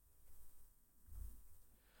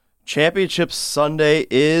Championship Sunday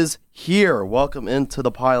is here. Welcome into the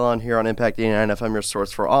Pylon here on Impact 89 FM, your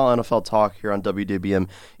source for all NFL talk here on WDBM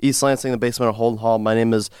East Lansing, the basement of Holden Hall. My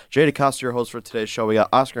name is Jay DeCosta, your host for today's show. We got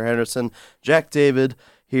Oscar Henderson, Jack David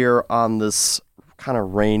here on this kind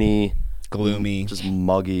of rainy, gloomy, just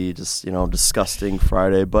muggy, just, disgusting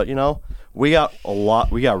Friday. But, we got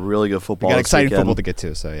really good football. We got exciting weekend. Football to get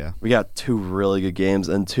to, so yeah. We got two really good games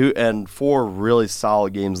and four really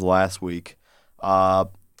solid games last week.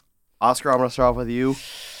 Oscar, I'm going to start off with you.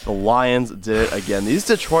 The Lions did it again. These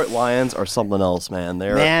Detroit Lions are something else, man.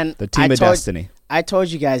 They're the team of destiny. I told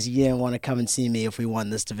you guys you didn't want to come and see me if we won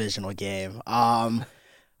this divisional game. I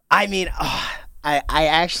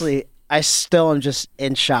still am just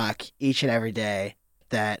in shock each and every day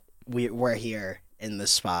that we're here in this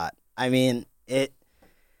spot. I mean,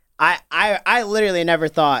 I literally never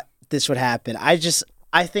thought this would happen. I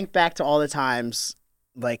think back to all the times,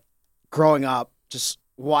 like, growing up, just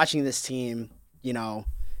watching this team,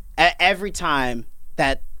 every time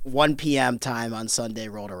that 1 p.m. time on Sunday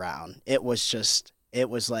rolled around, it was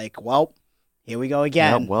like, well, here we go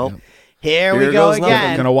again. Here we go again.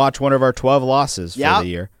 We're going to watch one of our 12 losses for the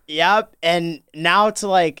year. Yep. And now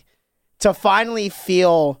to finally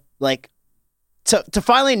feel like, to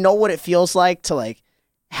finally know what it feels like to, like,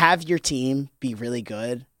 have your team be really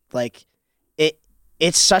good. Like,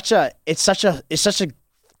 it's such a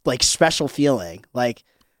like, special feeling. Like,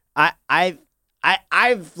 I've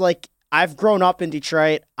grown up in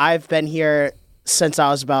Detroit. I've been here since I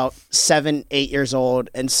was about 7-8 years old,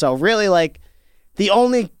 and so really, like, the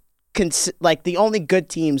only good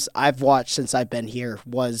teams I've watched since I've been here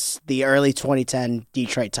was the early 2010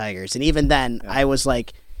 Detroit Tigers, and even then, I was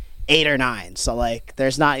like 8 or 9. So, like,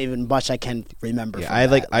 there's not even much I can remember. Yeah,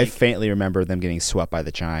 from I faintly remember them getting swept by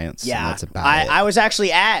the Giants. Yeah, and that's about it. I was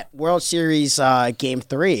actually at World Series Game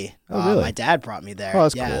 3. Oh, really? My dad brought me there. Oh,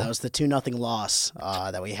 that's cool. That was the 2-0 loss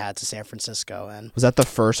that we had to San Francisco. And was that the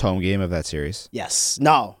first home game of that series? Yes.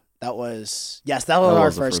 No. That was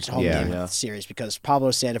our first home game of the series because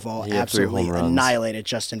Pablo Sandoval absolutely annihilated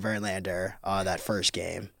Justin Verlander that first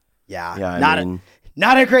game. Yeah,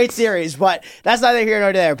 not a great series, but that's neither here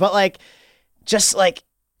nor there. But, like, just like,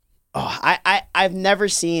 I've never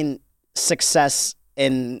seen success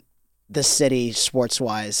in the city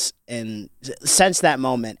sports-wise since that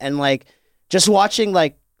moment. And, like, just watching,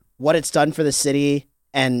 like, what it's done for the city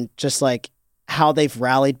and just, like, how they've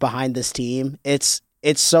rallied behind this team, it's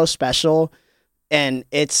so special, and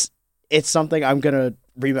it's something I'm gonna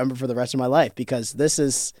remember for the rest of my life because this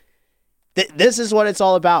is what it's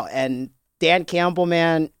all about. And Dan Campbell,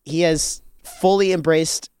 man, he has fully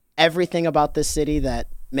embraced everything about this city that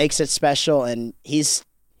makes it special, and he's,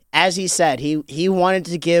 as he said, he wanted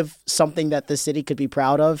to give something that the city could be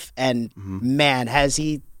proud of, and man, has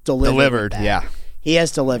he delivered. Yeah, he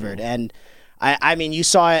has delivered. And I mean, you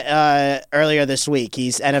saw it earlier this week.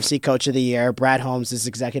 He's NFC Coach of the Year. Brad Holmes is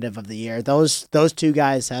Executive of the Year. Those two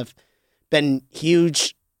guys have been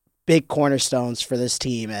huge, big cornerstones for this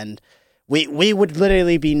team, and we would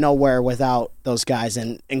literally be nowhere without those guys,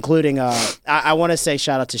 and including I want to say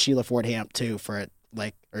shout out to Sheila Hampton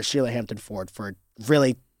Ford for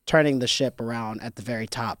really turning the ship around at the very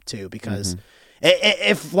top too, because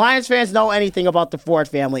if Lions fans know anything about the Ford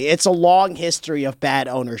family, it's a long history of bad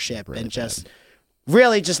ownership and just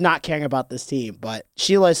really just not caring about this team. But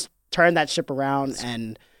Sheila's turned that ship around,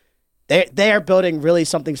 and they are building really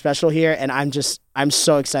something special here, and I'm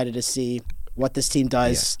so excited to see what this team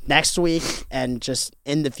does next week and just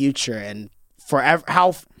in the future and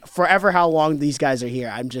forever how long these guys are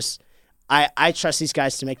here. I trust these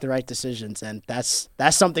guys to make the right decisions, and that's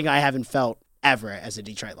something I haven't felt ever as a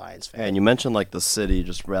Detroit Lions fan. And you mentioned, like, the city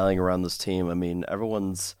just rallying around this team. I mean,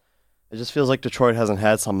 it just feels like Detroit hasn't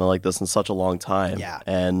had something like this in such a long time. Yeah.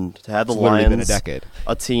 And to have the It's Lions, been a decade.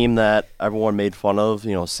 A team that everyone made fun of,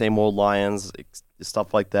 same old Lions,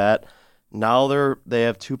 stuff like that. Now they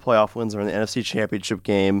have 2 playoff wins. They're in the NFC Championship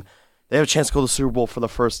game. They have a chance to go to the Super Bowl for the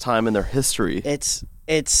first time in their history. It's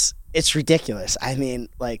ridiculous. I mean,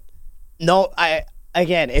 like, no,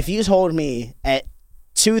 if you told me at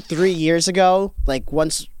 2-3 years ago, like,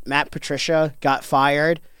 once Matt Patricia got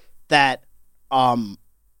fired, that the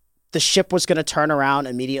ship was going to turn around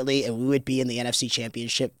immediately and we would be in the NFC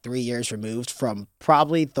Championship 3 years removed from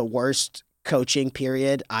probably the worst coaching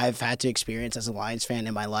period I've had to experience as a Lions fan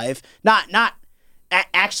in my life.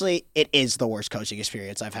 Actually, it is the worst coaching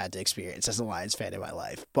experience I've had to experience as a Lions fan in my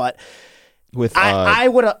life. But with I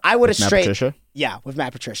would have straight, Patricia? Yeah, with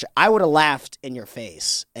Matt Patricia, I would have laughed in your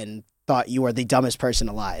face and thought you were the dumbest person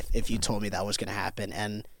alive if you told me that was going to happen.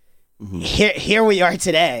 And here we are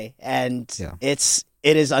today, and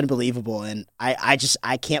it is unbelievable. And I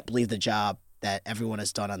can't believe the job that everyone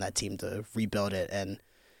has done on that team to rebuild it and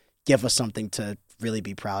give us something to really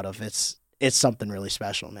be proud of. It's something really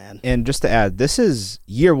special, man. And just to add, this is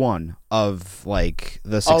year one of like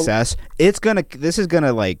the success. This is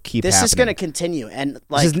gonna like keep. This happening. is gonna continue, and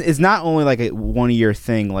like it's not only like a 1 year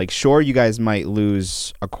thing. Like, sure, you guys might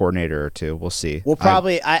lose a coordinator or two. We'll see. We'll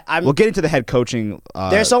probably. We'll get into the head coaching.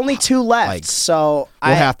 There's only 2 left, so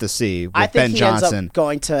we'll have to see. With I think Ben he Johnson ends up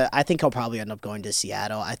going to. I think he'll probably end up going to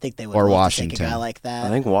Seattle. I think they would or love Washington. to take a guy like that. I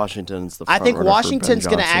think Washington's the. I think Washington's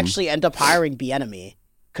going to actually end up hiring Bieniemy.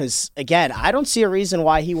 Because, again, I don't see a reason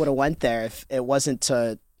why he would have went there if it wasn't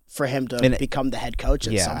for him to become the head coach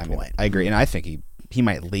at some point. I agree, and I think he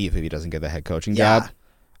might leave if he doesn't get the head coaching job.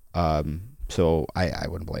 So I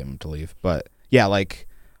wouldn't blame him to leave. But, yeah, like,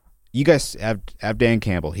 you guys have Dan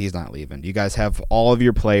Campbell. He's not leaving. You guys have all of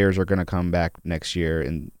your players are going to come back next year,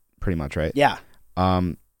 and pretty much, right? Yeah.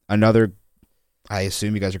 I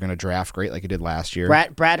assume you guys are going to draft great like you did last year.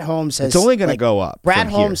 Brad Holmes has... It's only going to go up. Brad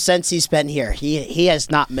Holmes, since he's been here, he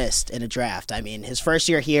has not missed in a draft. I mean, his first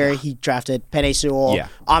year here, he drafted Penei Sewell,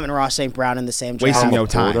 Amon-Ra St. Brown in the same draft.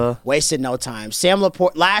 Wasted no time. Sam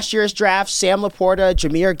Laporta, last year's draft, Sam Laporta,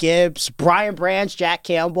 Jahmyr Gibbs, Brian Branch, Jack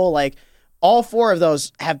Campbell, like, all 4 of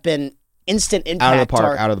those have been instant impact.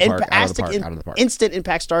 Out of the park. Instant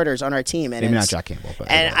impact starters on our team. And maybe not Jack Campbell, but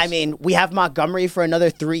I mean, we have Montgomery for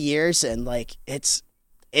another 3 years, and like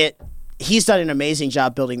he's done an amazing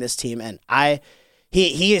job building this team, and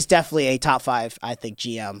he is definitely a top 5, I think,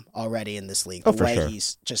 GM already in this league.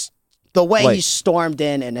 The way he's stormed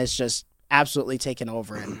in and has just absolutely taken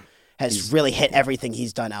over and has really hit everything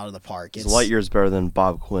he's done out of the park. He's light years better than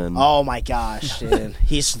Bob Quinn. Oh my gosh, dude.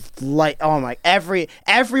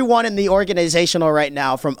 Everyone in the organizational right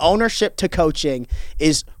now, from ownership to coaching,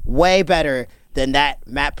 is way better than that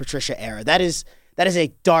Matt Patricia era. That is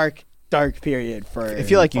a dark period for I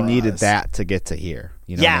feel like you needed that to get to here.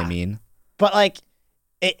 You know what I mean? But like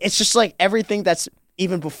it's just like everything that's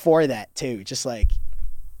even before that too. Just like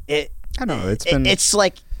it I don't know. It's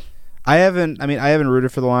like I haven't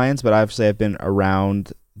rooted for the Lions, but obviously I've been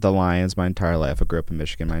around the Lions my entire life. I grew up in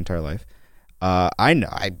Michigan my entire life. I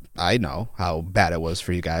know how bad it was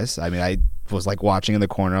for you guys. I mean, I was like watching in the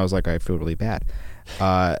corner. I was like, I feel really bad.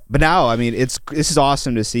 But now, I mean, this is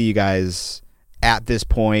awesome to see you guys at this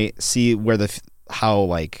point, see where how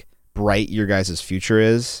like bright your guys' future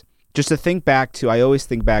is. Just to think back to, I always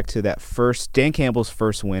think back to that Dan Campbell's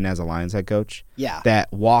first win as a Lions head coach. Yeah. That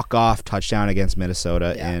walk-off touchdown against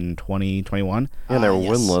Minnesota in 2021. Yeah, and they were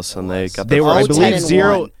winless, and they got they were, I believe,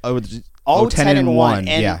 10-1.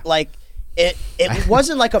 And like it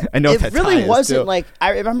wasn't like a. I know it really wasn't like.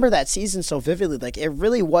 I remember that season so vividly. Like it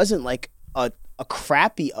really wasn't like a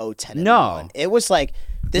crappy 10-1. No, it was like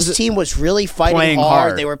this team was really fighting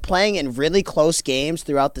hard. They were playing in really close games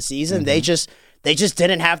throughout the season. Mm-hmm. They just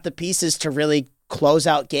didn't have the pieces to really close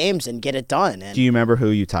out games and get it done. And, do you remember who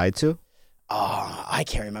you tied to? Oh, I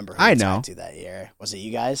can't remember who I tied to that year. Was it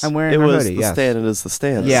you guys? I'm wearing my hoodie. The stand. It is the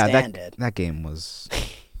stand. Yeah, that game was.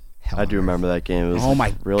 I do remember that game. It was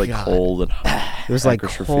really cold and hot. It was like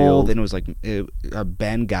cold, and it was like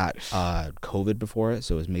Ben got COVID before it,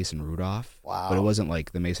 so it was Mason Rudolph. Wow! But it wasn't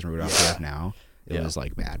like the Mason Rudolph we have now. It was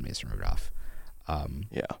like bad Mason Rudolph.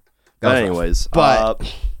 Yeah. But anyways,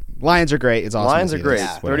 Lions are great. It's awesome. Lions are great.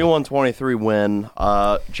 31-23 win.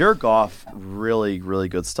 Jared Goff, really, really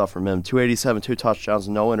good stuff from him. 287, 2 touchdowns,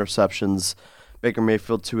 no interceptions. Baker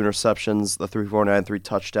Mayfield, 2 interceptions. The 349, 3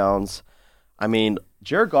 touchdowns. I mean,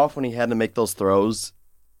 Jared Goff, when he had to make those throws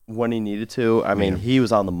when he needed to, I mean, he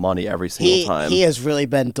was on the money every single time. He has really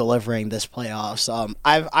been delivering this playoffs.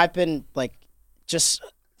 I've been like just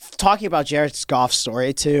talking about Jared Goff's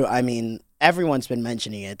story too. I mean, everyone's been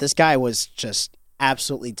mentioning it. This guy was just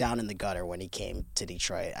absolutely down in the gutter when he came to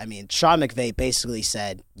Detroit. I mean, Sean McVay basically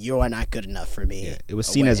said, "You are not good enough for me." Yeah, it was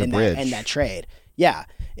seen as a bridge in that trade. Yeah,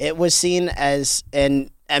 it was seen as,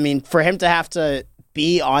 and I mean, for him to have to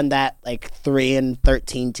be on that like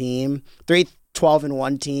 3-13 team,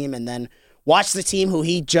 3-12-1 team, and then watch the team who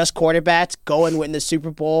he just quarterbacked go and win the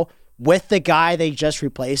Super Bowl with the guy they just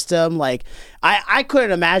replaced him. Like, I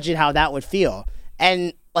couldn't imagine how that would feel.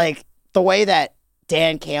 And like the way that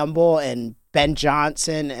Dan Campbell and Ben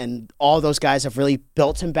Johnson and all those guys have really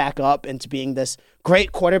built him back up into being this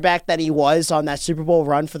great quarterback that he was on that Super Bowl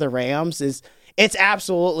run for the Rams it's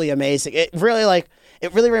absolutely amazing. It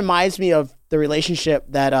really reminds me of the relationship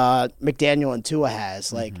that McDaniel and Tua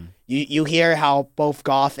has. Like you hear how both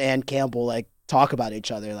Goff and Campbell like talk about each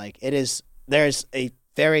other. Like there's a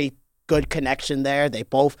very good connection there. They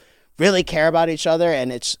both really care about each other,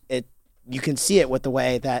 and you can see it with the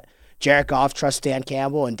way that Jared Goff trusts Dan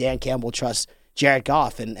Campbell, and Dan Campbell trusts Jared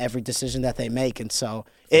Goff in every decision that they make. And so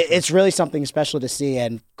it's really something special to see.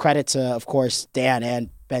 And credit to, of course, Dan and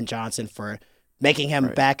Ben Johnson for making him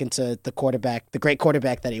back into the great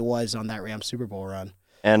quarterback that he was on that Rams Super Bowl run.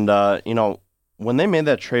 And, when they made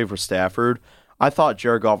that trade for Stafford, I thought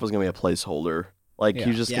Jared Goff was going to be a placeholder. Like, he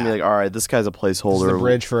was just going to be like, all right, this guy's a placeholder. This is the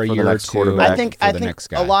bridge for a year or two. I think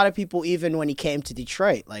a lot of people, even when he came to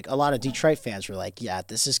Detroit, like a lot of Detroit fans were like, yeah,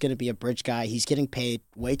 this is going to be a bridge guy. He's getting paid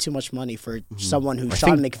way too much money for someone who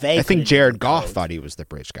Sean McVay. I think Jared Goff thought he was the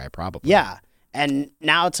bridge guy, probably. Yeah. And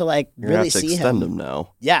now to really see extend him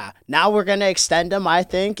now. Yeah. Now we're going to extend him, I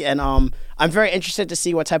think. And I'm very interested to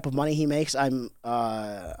see what type of money he makes. I'm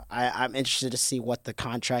interested to see what the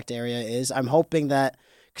contract area is. I'm hoping that,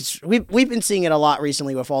 because we've been seeing it a lot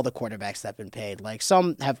recently with all the quarterbacks that have been paid. Like,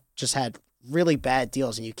 some have just had really bad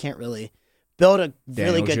deals, and you can't really build a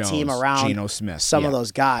really good team around Geno Smith, some of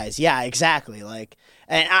those guys. Yeah, exactly. Like,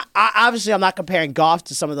 and I obviously I'm not comparing Goff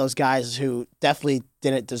to some of those guys who definitely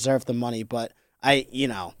didn't deserve the money, but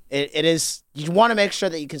it is, you want to make sure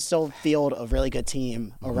that you can still field a really good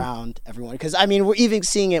team around everyone. Because, I mean, we're even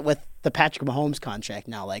seeing it with the Patrick Mahomes contract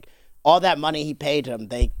now. Like, all that money he paid him,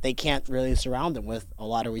 they can't really surround him with a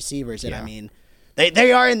lot of receivers. And, I mean,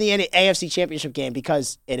 they are in the AFC Championship game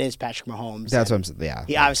because it is Patrick Mahomes. That's what I'm saying. Yeah.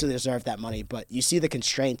 He obviously deserved that money, but you see the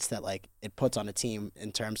constraints that, like, it puts on a team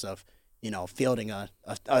in terms of, fielding a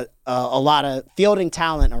lot of fielding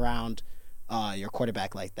talent around your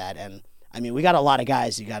quarterback like that. And, I mean, we got a lot of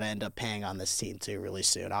guys you got to end up paying on this team, too, really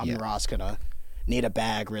soon. Amon-Ra's going to need a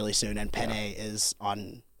bag really soon, and Penei is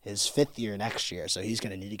on his 5th year next year, so he's going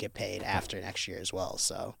to need to get paid after next year as well.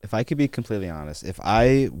 So, if I could be completely honest, if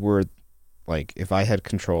I had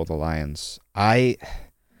control of the Lions, I'm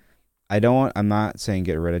not saying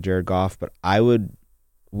get rid of Jared Goff, but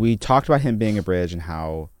we talked about him being a bridge and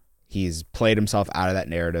how he's played himself out of that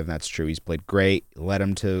narrative, and that's true. He's played great, led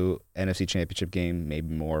him to NFC Championship game,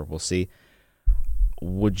 maybe more, we'll see.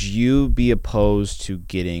 Would you be opposed to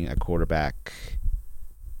getting a quarterback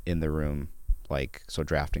in the room? So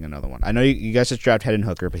drafting another one. I know you guys just drafted Hendon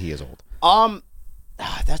Hooker, but he is old.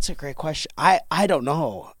 That's a great question. I don't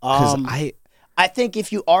know. I think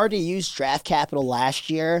if you already used draft capital last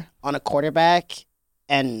year on a quarterback,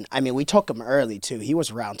 and I mean we took him early too. He was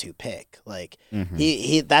a round 2 pick. Like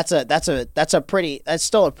that's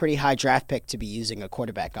still a pretty high draft pick to be using a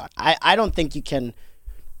quarterback on. I don't think you can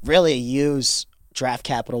really use draft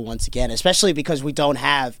capital once again, especially because we don't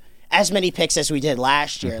have as many picks as we did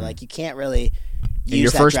last year. Like, you can't really use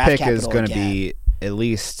your that first draft pick is going to be at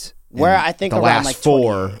least where I think the around last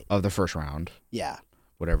 4 of the first round. Yeah,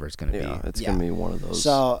 whatever it's going to be. It's going to be one of those.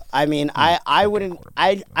 So I mean, I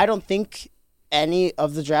don't think any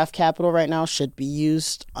of the draft capital right now should be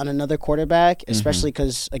used on another quarterback, especially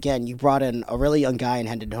because again, you brought in a really young guy and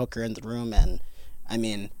Hendon Hooker in the room, and I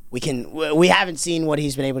mean, we haven't seen what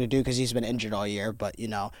he's been able to do because he's been injured all year. But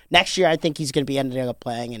next year I think he's going to be ending up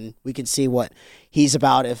playing, and we can see what he's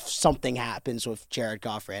about if something happens with Jared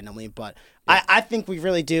Goff randomly. But I think we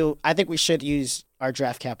really do. I think we should use our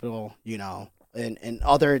draft capital, in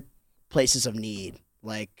other places of need,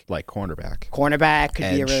 like cornerback. Cornerback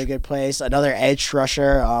could be a really good place. Another edge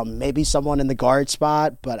rusher, maybe someone in the guard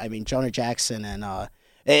spot. But I mean, Jonah Jackson and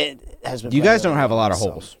it has been. You guys don't have a lot of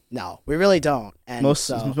holes. No, we really don't. And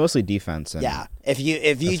mostly defense. And if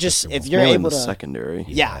you're able to secondary.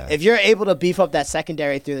 If you're able to beef up that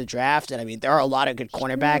secondary through the draft, and I mean there are a lot of good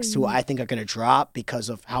cornerbacks who I think are going to drop because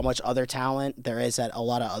of how much other talent there is at a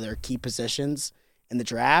lot of other key positions in the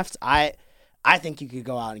draft. I think you could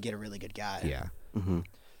go out and get a really good guy. Yeah. Mm-hmm.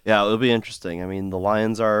 Yeah, it'll be interesting. I mean, the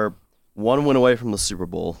Lions are 1 win away from the Super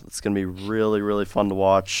Bowl. It's going to be really, really fun to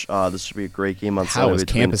watch. This should be a great game on Sunday. How is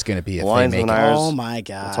campus going to be if they make it? Oh, my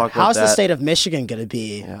God. How's the state of Michigan going to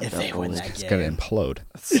be if they win that game? It's going to implode.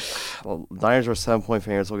 Well, Niners are 7-point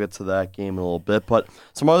favorites. We'll get to that game in a little bit. But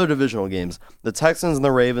some other divisional games. The Texans and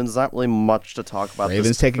the Ravens, not really much to talk about.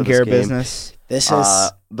 Ravens taking care of business.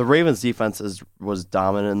 The Ravens' defense was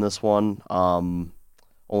dominant in this one.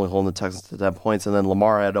 Only holding the Texans to 10 points. And then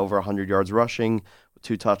Lamar had over 100 yards rushing,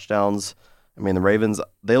 2 touchdowns. I mean, the Ravens,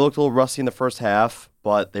 they looked a little rusty in the first half,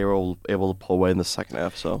 but they were able to pull away in the second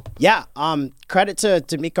half. So yeah, credit to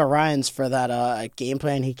DeMeco Ryans for that game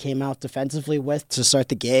plan he came out defensively with to start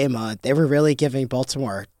the game. They were really giving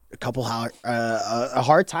Baltimore a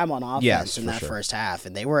hard time on offense in that first half,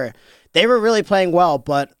 and they were really playing well.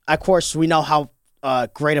 But of course, we know how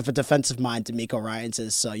great of a defensive mind DeMeco Ryans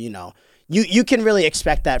is. So you can really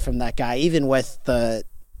expect that from that guy, even with the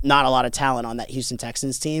not a lot of talent on that Houston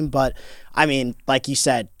Texans team. But, I mean, like you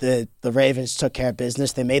said, the Ravens took care of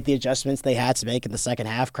business. They made the adjustments they had to make in the second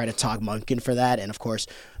half. Credit Todd Monken for that. And, of course,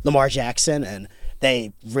 Lamar Jackson. And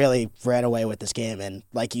they really ran away with this game. And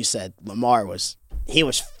like you said, Lamar was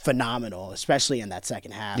phenomenal, especially in that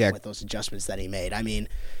second half with those adjustments that he made. I mean,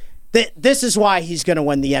 this is why he's going to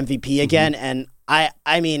win the MVP again. And I've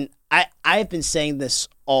been saying this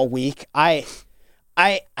all week. I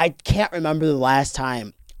can't remember the last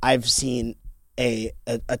time I've seen a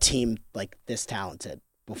team like this talented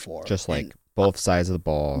before. Just like both sides of the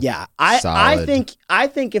ball. Yeah. I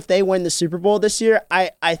think if they win the Super Bowl this year,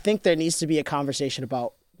 I think there needs to be a conversation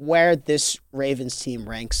about where this Ravens team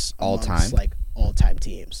ranks all time, like all-time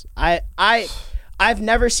teams. I've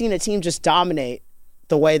never seen a team just dominate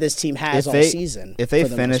the way this team has all season. If they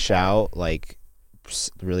finish out like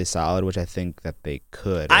really solid, which I think that they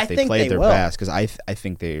could, if they play their best, because I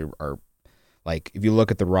think they are, like, if you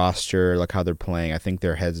look at the roster, like how they're playing, I think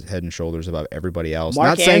they're head and shoulders above everybody else. Mark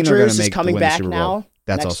Not saying Andrews they're going to make coming win back the Super Bowl. now.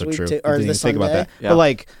 That's also true. Or didn't this think about that. Yeah. But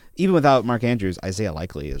like, even without Mark Andrews, Isaiah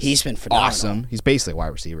Likely he's been phenomenal. Awesome. He's basically a wide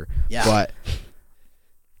receiver. Yeah. But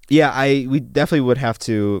yeah, we definitely would have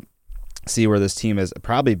to see where this team is.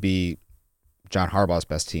 Probably be John Harbaugh's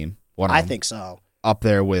best team. I think so. Up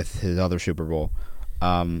there with his other Super Bowl.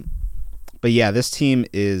 But yeah, this team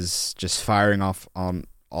is just firing off on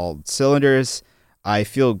all cylinders. I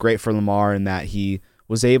feel great for Lamar in that he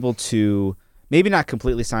was able to maybe not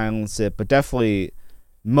completely silence it, but definitely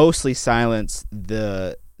mostly silence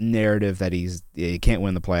the narrative that he can't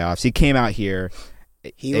win the playoffs. He came out here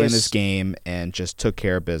in this game and just took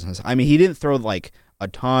care of business. I mean, he didn't throw like a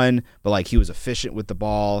ton, but like he was efficient with the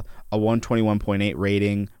ball, a 121.8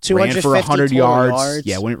 rating, ran for 100 yards.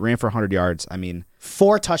 Yeah, ran for 100 yards. I mean,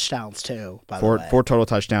 4 touchdowns too, by the way. 4 total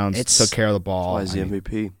touchdowns, took care of the ball. That's why he's the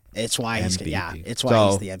MVP. It's why he's MVP. It's why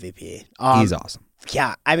he's the MVP. He's awesome.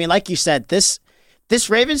 Yeah, I mean, like you said, this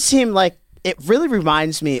Ravens team, like, it really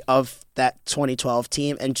reminds me of that 2012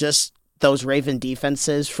 team and just those Raven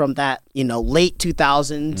defenses from that, late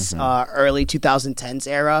 2000s, early 2010s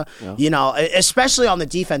era, especially on the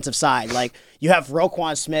defensive side. Like, you have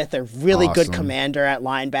Roquan Smith, a really good commander at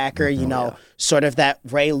linebacker, sort of that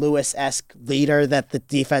Ray Lewis-esque leader that the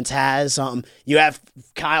defense has. You have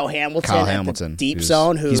Kyle Hamilton at the deep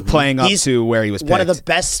zone. He's playing up to where he was picked. One of the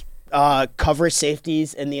best coverage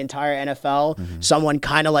safeties in the entire NFL. Someone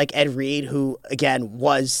kind of like Ed Reed, who, again,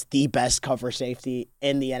 was the best cover safety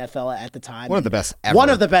in the NFL at the time. One of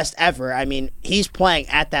the best ever. I mean, he's playing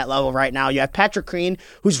at that level right now. You have Patrick Green,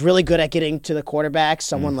 who's really good at getting to the quarterback,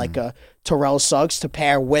 someone like a Terrell Suggs to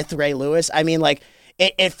pair with Ray Lewis. I mean, like,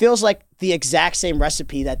 it feels like the exact same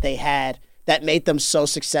recipe that they had that made them so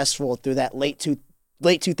successful through that late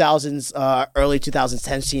 2000s, early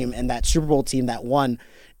 2010s team and that Super Bowl team that won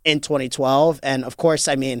in 2012. And of course,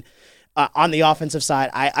 I mean, on the offensive side,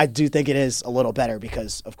 I do think it is a little better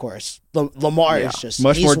because, of course, Lamar is just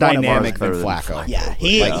much more dynamic than Flacco. Yeah,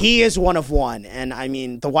 he is one of one. And I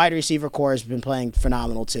mean, the wide receiver core has been playing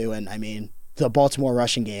phenomenal too. And I mean, the Baltimore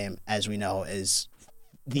rushing game, as we know, is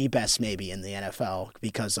the best maybe in the NFL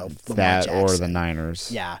because of Lamar Jackson. Or the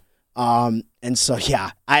Niners. Yeah. And so,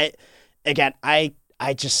 yeah,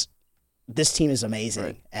 this team is amazing.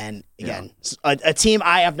 Right. And again, a team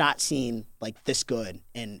I have not seen like this good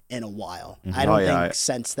in a while. I don't think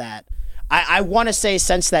since that. I want to say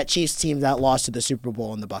since that Chiefs team that lost to the Super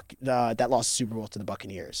Bowl to the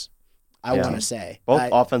Buccaneers. I want to say both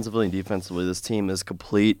offensively and defensively, this team is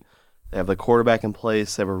complete. They have the quarterback in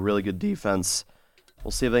place. They have a really good defense.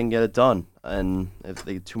 We'll see if they can get it done. And if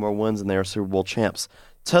they get 2 more wins, and they are Super Bowl champs.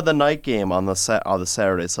 To the night game on the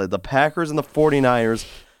Saturday, so the Packers and the 49ers.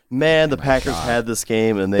 Man, the Packers had this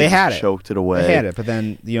game, and they choked it away. They had it, but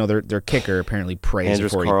then their kicker apparently prays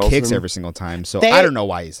before he kicks every single time. So I don't know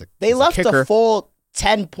why he's a kicker. They left a full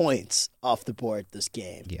 10 points off the board this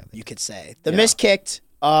game, you could say. The miss kicked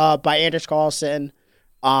by Anders Carlson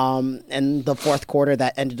in the fourth quarter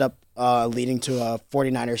that ended up leading to a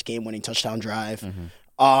 49ers game-winning touchdown drive.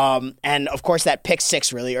 And, of course, that pick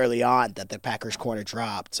six really early on that the Packers corner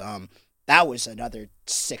dropped. That was another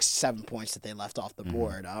 6-7 points that they left off the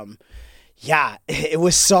board.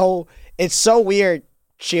 It's so weird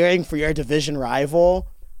cheering for your division rival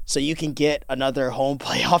so you can get another home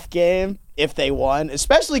playoff game if they won,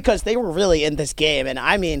 especially because they were really in this game. And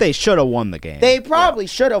I mean, they should have won the game. They probably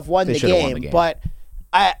should have won the game. But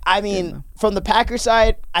I mean, from the Packers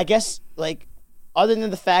side, I guess, like, other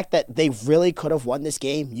than the fact that they really could have won this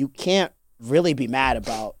game, you can't really be mad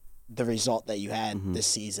about the result that you had this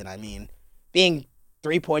season. I mean, being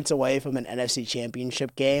 3 points away from an NFC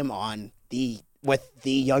Championship game on the with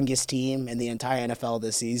the youngest team in the entire NFL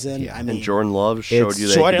this season. Yeah. I mean, and Jordan Love showed you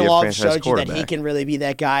that he can really be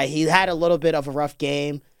that guy. He had a little bit of a rough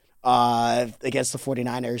game against the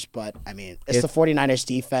 49ers, but I mean, it's the 49ers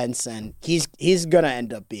defense, and he's going to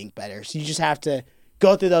end up being better. So you just have to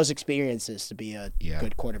go through those experiences to be a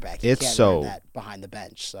good quarterback. You can't learn that behind the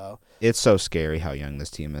bench. So it's so scary how young this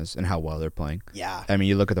team is and how well they're playing. Yeah. I mean,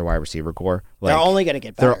 you look at their wide receiver core. They're only going to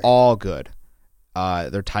get better. They're all good.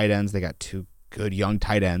 Their tight ends, they got 2 good young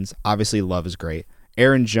tight ends. Obviously, Love is great.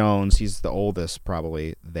 Aaron Jones, he's the oldest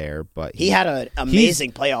probably there, but he had an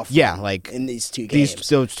amazing playoff run in these 2 games.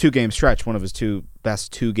 Those 2-game stretch, one of his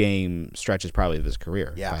best 2-game stretches probably of his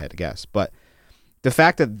career, if I had to guess. But the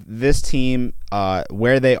fact that this team,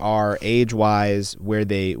 where they are age-wise, where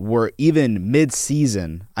they were even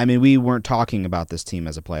mid-season, I mean, we weren't talking about this team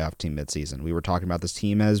as a playoff team mid-season. We were talking about this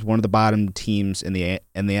team as one of the bottom teams in the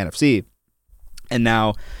NFC. And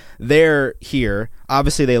now they're here.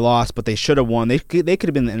 Obviously, they lost, but they should have won. They could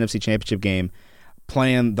have been in the NFC Championship game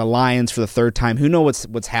playing the Lions for the 3rd time. Who knows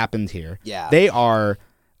what's happened here? Yeah. They are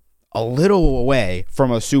a little away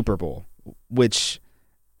from a Super Bowl, which,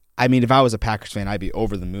 I mean, if I was a Packers fan, I'd be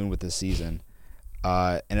over the moon with this season.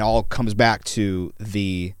 And it all comes back to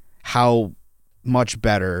how much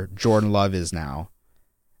better Jordan Love is now.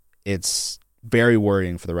 It's very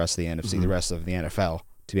worrying for the rest of the NFC, the rest of the NFL,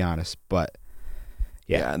 to be honest. But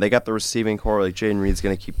yeah, and they got the receiving core. Like Jaden Reed's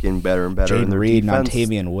going to keep getting better and better. Jaden Reed,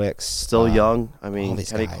 Montavian Wicks, still young. I mean,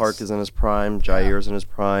 Kenny Clark is in his prime. Jair's in his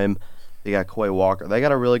prime. They got Quay Walker. They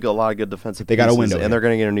got a lot of good defensive. They got a window, and they're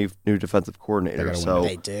going to get a new defensive coordinator.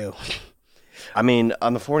 They do. I mean,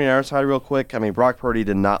 on the 49ers side, real quick. I mean, Brock Purdy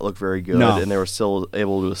did not look very good, and they were still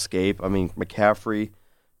able to escape. I mean, McCaffrey.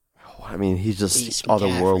 I mean, he's just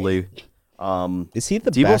otherworldly. Is he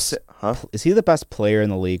the best? Is he the best player in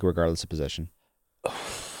the league, regardless of position?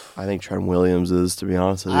 I think Trent Williams is, to be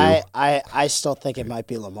honest with you. I still think it might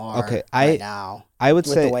be Lamar right now. I would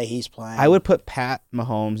say the way he's playing. I would put Pat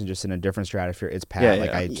Mahomes just in a different stratosphere. It's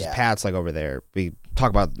Pat. Pat's like over there. We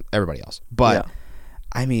talk about everybody else. But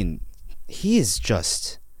I mean, he is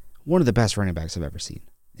just one of the best running backs I've ever seen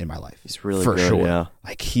in my life. He's really for good, sure. Yeah.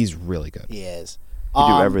 Like, he's really good. He is. He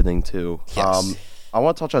do everything too. Yes. I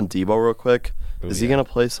want to touch on Debo real quick. Is he going to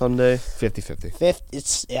play Sunday? 50-50.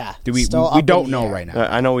 It's we don't know right now.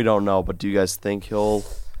 I know we don't know, but do you guys think he'll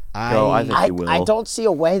go? I think he will. I don't see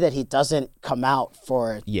a way that he doesn't come out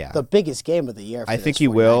for the biggest game of the year. I think he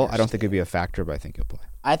will. I don't think it'll be a factor, but I think he'll play.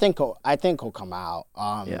 I think he'll come out.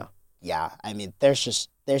 Yeah. I mean, there's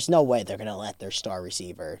no way they're going to let their star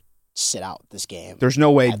receiver sit out this game. There's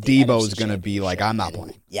no way Debo's going to be like, I'm not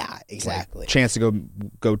playing. Yeah, exactly. Like, chance to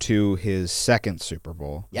go to his 2nd Super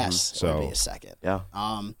Bowl. Yes, so it would be his 2nd.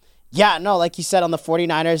 Yeah. No, like you said, on the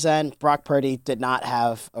 49ers end, Brock Purdy did not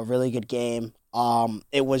have a really good game.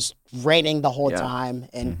 It was raining the whole time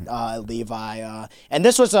in Levi. And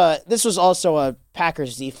this was also a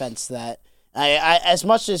Packers defense that as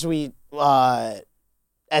much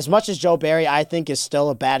as Joe Barry, I think, is still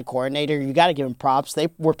a bad coordinator, you got to give him props. They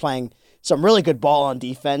were playing some really good ball on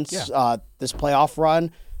defense this playoff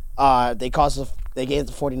run. They gave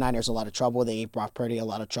the 49ers a lot of trouble. They gave Brock Purdy a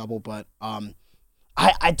lot of trouble. But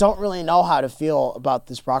I don't really know how to feel about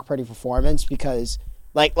this Brock Purdy performance because,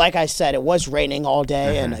 like I said, it was raining all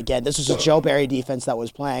day. And, again, this was a Joe Barry defense that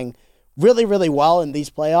was playing really, really well in these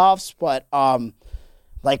playoffs. But,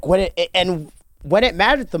 when it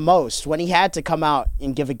mattered the most, when he had to come out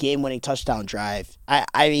and give a game-winning touchdown drive,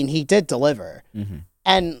 I mean, he did deliver.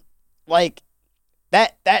 And,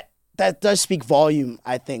 that does speak volume,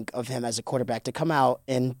 I think, of him as a quarterback to come out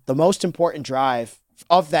in the most important drive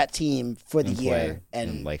of that team for the year.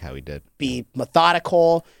 And like how he did. Be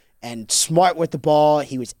methodical and smart with the ball.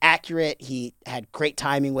 He was accurate. He had great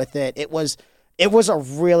timing with it. It was a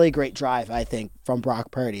really great drive, I think, from Brock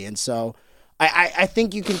Purdy. And so I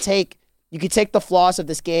think you can take the flaws of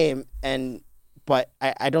this game, but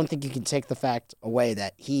I don't think you can take the fact away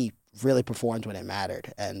that he really performed when it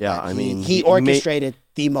mattered. And he orchestrated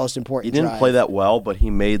the most important drive. He didn't play that well, but he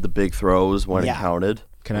made the big throws when it counted.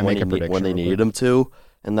 Can I make a prediction? When they needed him to.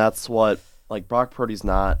 And that's what, Brock Purdy's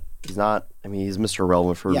not. He's not. I mean, he's Mr.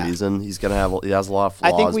 Relevant for a reason. He has a lot of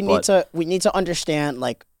flaws. I think we need to understand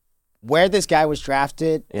where this guy was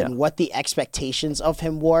drafted and what the expectations of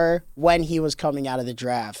him were when he was coming out of the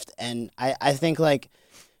draft. And I think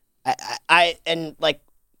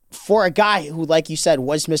for a guy who, like you said,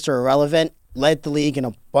 was Mr. Irrelevant, led the league in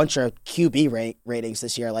a bunch of QB ratings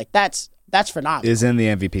this year, that's phenomenal. Is in the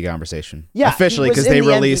MVP conversation. Yeah, officially, because they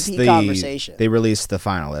released the conversation. They released the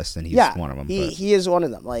finalists, and he's one of them. He is one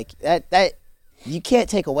of them. That you can't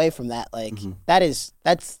take away from that. Like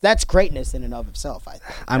that's greatness in and of itself. I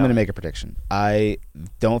think. I'm going to make a prediction. I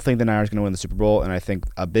don't think the Niners are going to win the Super Bowl, and I think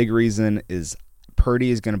a big reason is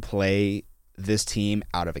Purdy is going to play this team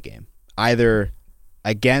out of a game, either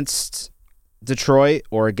against Detroit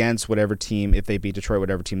or against whatever team. If they beat Detroit,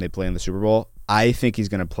 whatever team they play in the Super Bowl, I think he's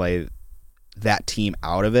going to play that team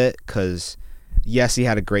out of it because, yes, he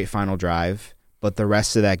had a great final drive, but the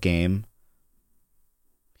rest of that game,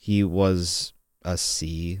 he was a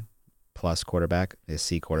C+ quarterback, a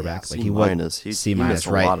C quarterback. Yeah, like he was C-, right?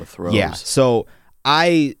 A lot of throws. Yeah. So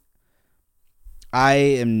I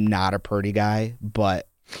am not a Purdy guy, but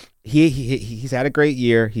he's had a great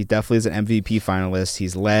year. He definitely is an MVP finalist.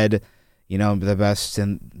 He's led, the best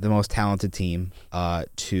and the most talented team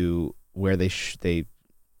to where they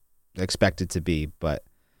expected to be. But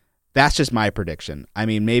that's just my prediction. I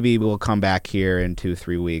mean, maybe we'll come back here in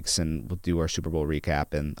 2-3 weeks and we'll do our Super Bowl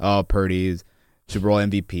recap. And Purdy's Super Bowl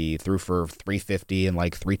MVP, threw for 350 and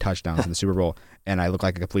like 3 touchdowns in the Super Bowl, and I look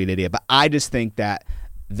like a complete idiot. But I just think that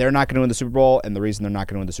they're not going to win the Super Bowl, and the reason they're not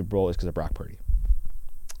going to win the Super Bowl is because of Brock Purdy.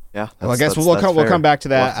 Yeah, well, I guess we'll come back to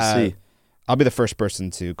that. We'll I'll be the first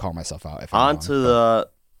person to call myself out. On to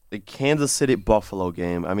the Kansas City Buffalo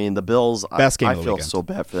game. I mean, the Bills. Best game I feel so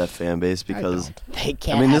bad for that fan base because they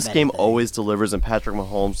can't. This game always delivers, and Patrick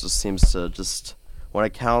Mahomes just seems to when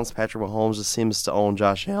it counts, Patrick Mahomes just seems to own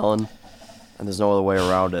Josh Allen. And there's no other way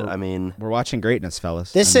around it. I mean, we're watching greatness,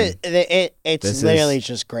 fellas. It's literally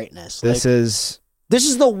just greatness. This is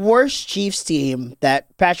the worst Chiefs team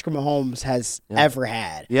that Patrick Mahomes has ever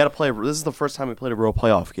had. He had to play. This is the first time he played a real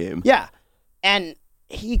playoff game. Yeah, and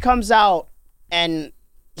he comes out and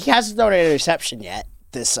he hasn't thrown an interception yet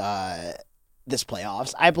this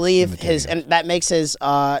playoffs. I believe and that makes his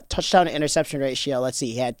touchdown to interception ratio. Let's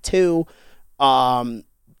see, he had 2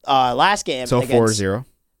 last game. So 4-0.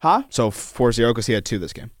 Huh? So 4-0 because he had 2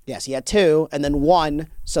 this game. Yes, he had 2 and then 1.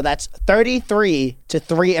 So that's 33 to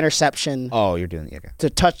 3 interception. Oh, you're doing okay. To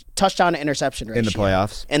touchdown to interception ratio. In the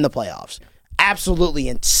playoffs? In the playoffs. Absolutely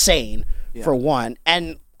insane for one.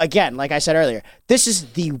 And again, like I said earlier, this is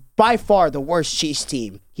by far the worst Chiefs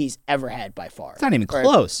team he's ever had by far. It's not even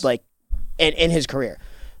close. Like in his career.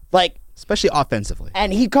 Like especially offensively.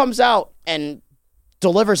 And he comes out and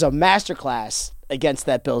delivers a masterclass against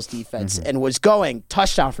that Bills defense and was going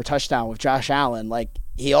touchdown for touchdown with Josh Allen like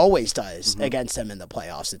he always does against him in the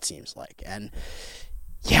playoffs, it seems like. And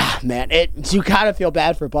yeah, man, you kind of feel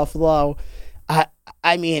bad for Buffalo.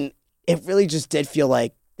 I mean, it really just did feel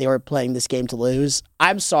like they were playing this game to lose.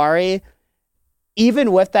 I'm sorry.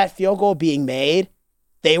 Even with that field goal being made,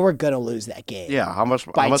 they were going to lose that game. Yeah, how much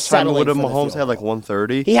time would Mahomes had? Like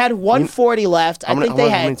 130? He had 140 left. I think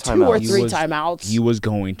they had 2 or 3 timeouts. He was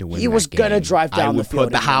going to win He was going to drive down the field. I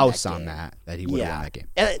would put the house on that he would have won that game.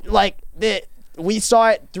 And we saw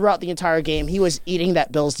it throughout the entire game. He was eating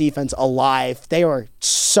that Bills defense alive. They were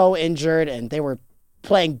so injured, and they were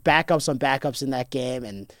playing backups on backups in that game.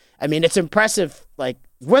 And, I mean, it's impressive, like,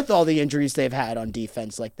 with all the injuries they've had on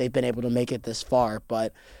defense, like, they've been able to make it this far.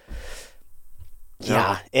 But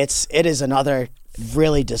yeah, it is another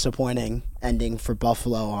really disappointing ending for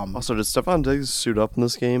Buffalo. Also, did Stephon Diggs suit up in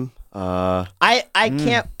this game? I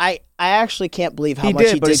actually can't believe how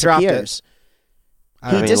much he disappears.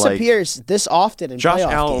 He disappears this often in Josh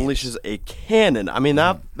playoff Allen games. unleashes a cannon. I mean,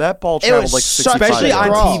 that ball traveled like 65 especially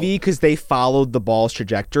yards. on TV because they followed the ball's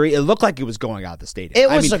trajectory. It looked like it was going out the stadium. It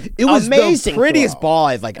was amazing, the prettiest throw. ball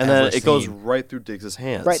I've and then it goes right through Diggs'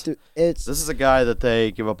 hands. Right through. This is a guy that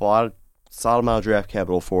they give up a lot of solid amount of draft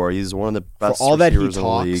capital for. He's one of the best for all that he receivers in the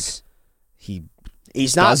league.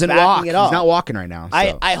 He's not doesn't backing walk. it up. He's not walking right now.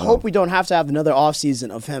 So. I hope we don't have to have another offseason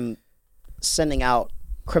of him sending out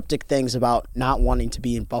cryptic things about not wanting to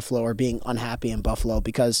be in Buffalo or being unhappy in Buffalo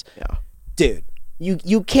because, dude,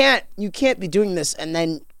 you can't be doing this and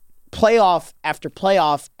then playoff after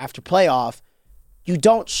playoff after playoff, you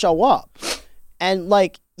don't show up. And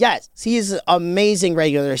like, yes, he's an amazing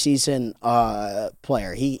regular season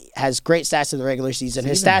player. He has great stats in the regular season.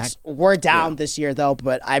 His stats were down this year, though.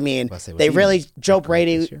 But I mean, Joe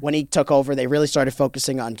Brady, when he took over, they really started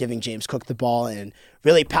focusing on giving James Cook the ball and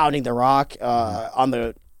really pounding the rock on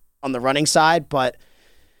the running side. But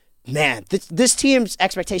man, this team's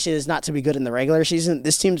expectation is not to be good in the regular season.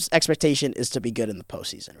 This team's expectation is to be good in the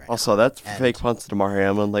postseason. Right also, now. that fake punt to Damar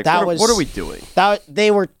Hamlin. Like, what are we doing?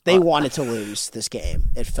 They wanted to lose this game.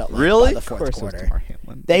 It felt like by the fourth quarter.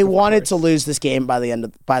 They wanted to lose this game by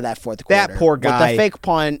that fourth quarter. That poor guy with the fake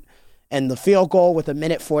punt and the field goal with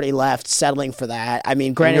 1:40 left, settling for that. I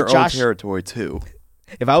mean, granted, in your own territory too.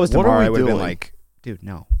 If I was Damar, I would have been like, dude,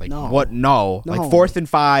 no. No. What? No. Like 4th and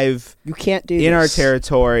 5. You can't do in this. our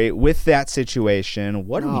territory with that situation.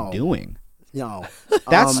 What are we doing? No.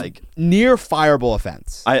 That's near fireable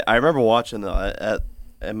offense. I remember watching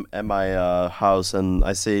at my house, and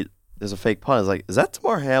I see there's a fake punt. I was like, is that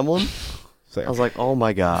Damar Hamlin? I was like, oh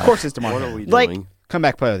my God. Of course it's Damar What Hamlin. are we doing?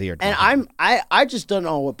 Comeback player of the year. And I just don't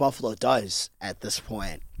know what Buffalo does at this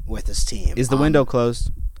point with this team. Is the window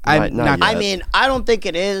closed? Not yet. I mean, I don't think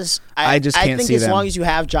it is. I just can't think see as them. long as you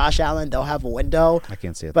have Josh Allen, they'll have a window. I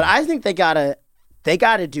can't see it. But I think they gotta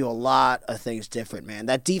do a lot of things different, man.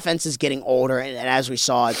 That defense is getting older, and as we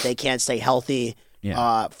saw, they can't stay healthy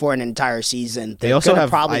for an entire season. They also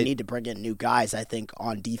probably need to bring in new guys. I think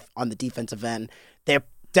on the defensive end, they're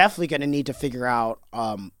definitely going to need to figure out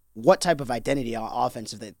what type of identity on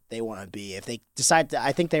offense they want to be. If they decide to,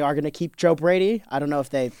 I think they are going to keep Joe Brady. I don't know if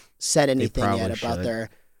they've said anything yet about their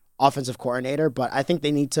offensive coordinator, but I think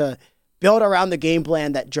they need to build around the game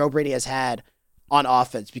plan that Joe Brady has had on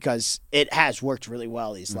offense, because it has worked really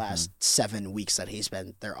well these last 7 weeks that he's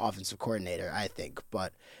been their offensive coordinator, I think.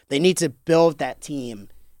 But they need to build that team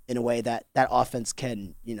in a way that offense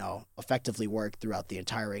can, effectively work throughout the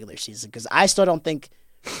entire regular season, because I still don't think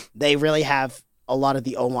they really have a lot of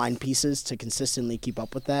the O-line pieces to consistently keep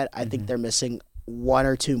up with that. I think they're missing 1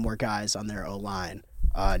 or 2 more guys on their O-line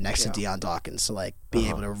next to Deion Dawkins to be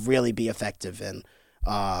able to really be effective in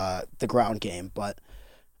the ground game. But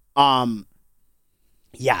there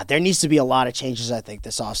needs to be a lot of changes, I think,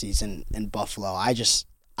 this offseason in Buffalo. I just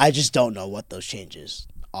don't know what those changes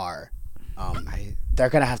are. They're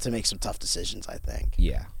gonna have to make some tough decisions, I think.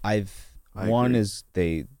 Yeah, one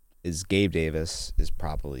agree. is Gabe Davis is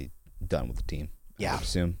probably done with the team. Yeah, I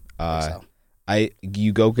assume. So.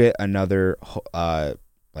 You go get another high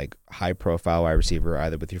profile wide receiver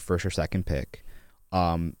either with your first or second pick.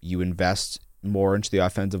 You invest more into the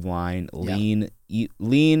offensive line. Lean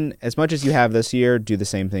as much as you have this year. Do the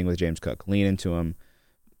same thing with James Cook. Lean into him.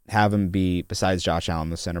 Have him be, besides Josh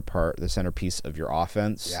Allen, the centerpiece of your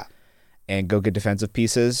offense. Yeah, and go get defensive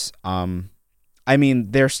pieces. I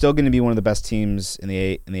mean, they're still going to be one of the best teams in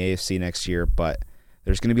the AFC next year, but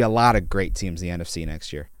there's going to be a lot of great teams in the NFC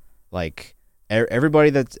next year. Like everybody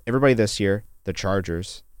this year, the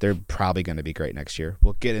Chargers, they're probably going to be great next year.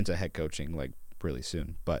 We'll get into head coaching really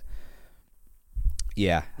soon, but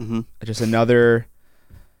yeah, just another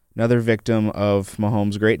victim of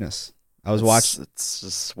Mahomes' greatness. I was watching. It's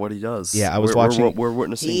just what he does. Yeah, I was watching. We're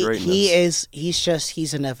witnessing greatness.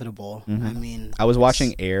 He's inevitable. I mean, I was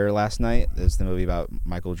watching Air last night. It's the movie about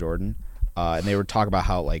Michael Jordan, and they were talking about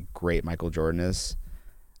how great Michael Jordan is.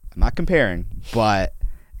 I'm not comparing, but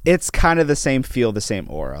it's kind of the same feel, the same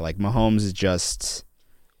aura. Mahomes is just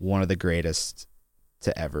one of the greatest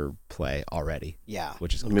to ever play already. Yeah,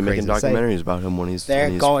 which is making documentaries about him when he's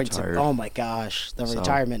retired. Oh my gosh, the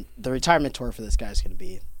retirement tour for this guy is going to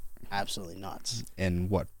be absolutely nuts. In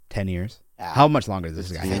what, 10 years? Yeah. How much longer is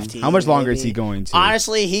this guy? 15, how much longer maybe. is he going to?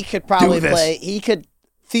 Honestly, he could probably play. He could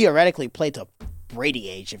theoretically play to Brady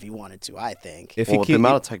age if he wanted to. I think. With the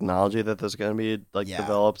amount of technology that there's going to be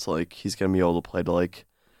developed, he's going to be able to play to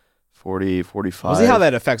 40, 45. We'll see how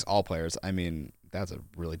that affects all players. I mean, that's a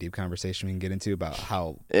really deep conversation we can get into about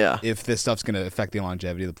how if this stuff's going to affect the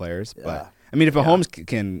longevity of the players. Yeah. But I mean, if Mahomes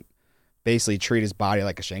can basically treat his body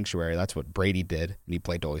like a sanctuary, that's what Brady did, and he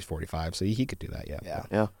played till he's 45, so he could do that. Yeah.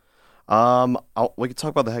 We could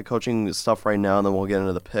talk about the head coaching stuff right now, and then we'll get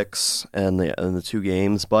into the picks and the 2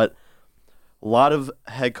 games. But a lot of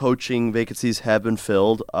head coaching vacancies have been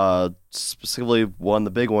filled. Specifically,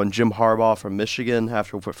 the big one, Jim Harbaugh from Michigan,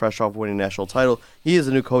 fresh off winning national title. He is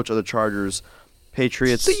the new coach of the Chargers.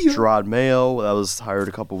 Patriots, Gerard Mayo, that was hired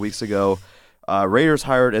a couple weeks ago. Raiders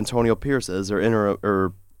hired Antonio Pierce as their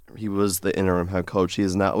interim, he was the interim head coach. He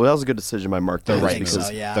is now. Well, that was a good decision by Mark. The right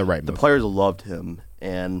move. The players loved him,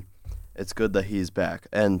 and it's good that he's back.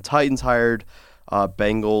 And Titans hired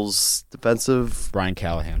Bengals defensive Brian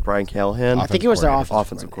Callahan. I think he was their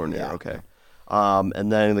offensive coordinator. Yeah. Okay.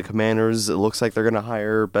 And then the Commanders, it looks like they're going to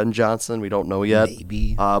hire Ben Johnson. We don't know yet.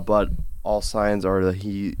 Maybe. But all signs are that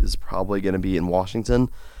he is probably going to be in Washington.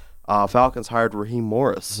 Falcons hired Raheem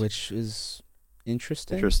Morris, which is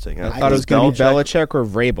interesting. I thought it was going to be Belichick or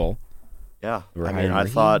Vrabel. Yeah, I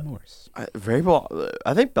thought Vrabel.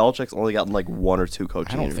 I think Belichick's only gotten 1 or 2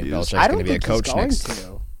 coaching interviews. I don't think Belichick's going to be a coach next. I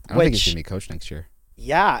don't think he's going to be a coach next year.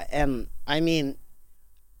 Yeah, and I mean,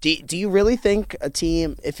 do you really think a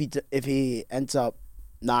team, if he ends up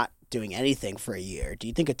not doing anything for a year, do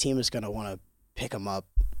you think a team is going to want to pick him up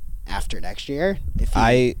after next year?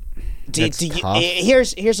 Tough.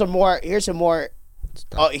 Here's a more.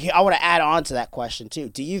 I want to add on to that question too.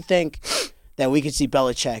 Do you think that we could see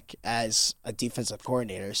Belichick as a defensive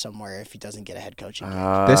coordinator somewhere if he doesn't get a head coaching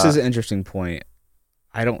gig. This is an interesting point.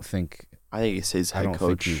 I think he says head coach. I don't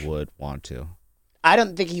think he would want to. I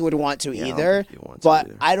don't think he would want to either.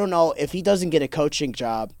 I don't know if he doesn't get a coaching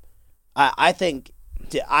job. I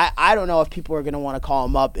don't know if people are going to want to call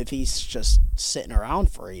him up if he's just sitting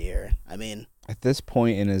around for a year. I mean, at this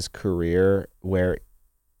point in his career, where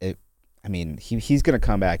he's going to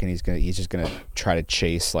come back and he's just going to try to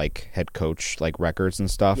chase like head coach like records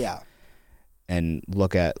and stuff. Yeah. And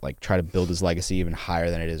look at like try to build his legacy even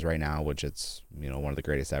higher than it is right now, which it's one of the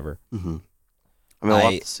greatest ever. Mm-hmm. I mean,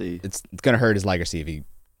 we'll have to see. It's going to hurt his legacy if he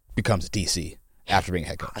becomes a DC after being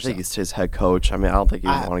head coach. I think he stays head coach. I mean, I don't think he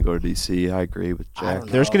would want to go to DC. I agree with Jack.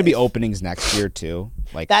 There's going to be openings next year too.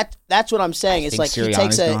 Like that's what I'm saying. It's like he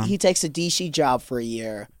takes a DC job for a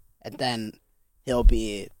year, and then he'll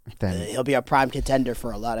be a prime contender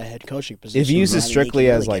for a lot of head coaching positions. If he uses strictly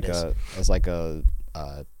as like a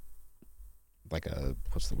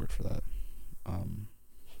what's the word for that?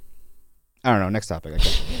 I don't know. Next topic.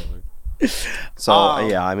 So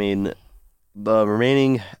I mean, the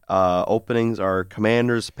remaining openings are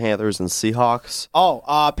Commanders, Panthers, and Seahawks.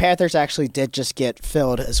 Panthers actually did just get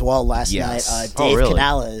filled as well last night. Dave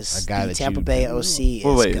Canales, the Tampa Bay OC, is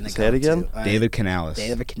going to go it again. David Canales.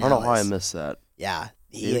 I don't know how I missed that. Yeah,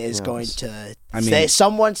 he is going to.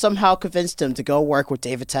 Someone somehow convinced him to go work with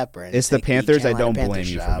David Tepper. It's the Panthers. I don't blame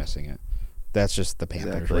you for missing it. That's just the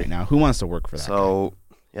Panthers right now. Who wants to work for that? So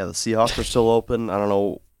yeah, the Seahawks are still open. I don't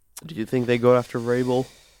know. Do you think they go after Vrabel?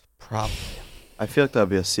 Probably. I feel like that would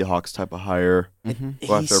be a Seahawks type of hire. Mm-hmm.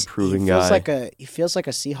 Go after a proven guy. He feels like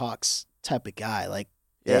a Seahawks type of guy. Like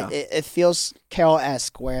it feels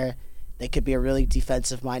Carroll-esque where they could be a really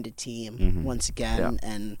defensive-minded team once again,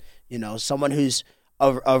 and someone who's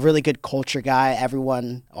a really good culture guy.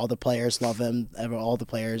 All the players love him. All the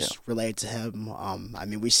players relate to him. I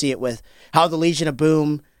mean, we see it with how the Legion of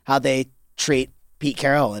Boom, how they treat Pete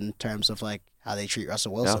Carroll in terms of like how they treat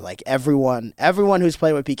Russell Wilson. Yeah. Like everyone who's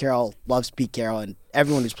played with Pete Carroll loves Pete Carroll, and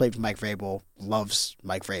everyone who's played with Mike Vrabel loves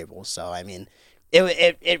Mike Vrabel. So I mean,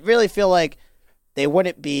 it really feel like they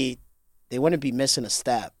wouldn't be missing a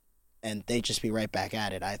step, and they'd just be right back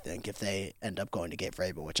at it. I think if they end up going to get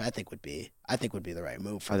Vrabel, which I think would be the right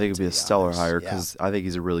move. I think it'd be a stellar hire because I think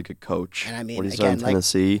he's a really good coach. And I mean, what he's again, done in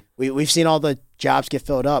Tennessee, we've seen all the jobs get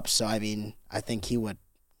filled up. So I mean, I think he would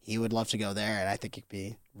love to go there, and I think it'd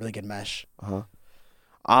be a really good mesh.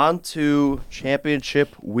 On to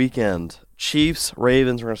championship weekend. Chiefs,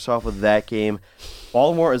 Ravens. We're going to start off with that game.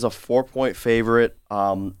 Baltimore is a 4-point favorite.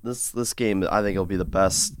 This game, I think, will be the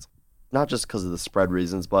best, not just because of the spread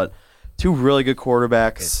reasons, but two really good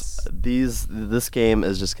quarterbacks. This game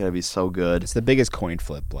is just going to be so good. It's the biggest coin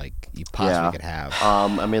flip like you possibly could have.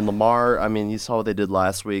 I mean, Lamar. I mean, you saw what they did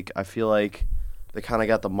last week. I feel like they kind of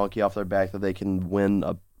got the monkey off their back that they can win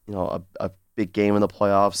a big game in the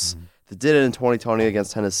playoffs. They did it in 2020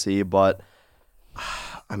 against Tennessee, but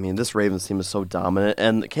I mean, this Ravens team is so dominant,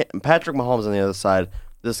 and Patrick Mahomes on the other side.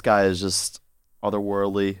 This guy is just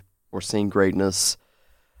otherworldly. We're seeing greatness.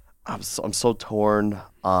 I'm so torn.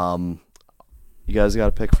 You guys got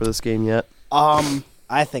a pick for this game yet?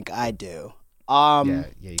 I think I do. Yeah,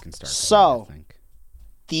 you can start. So,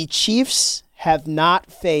 the Chiefs have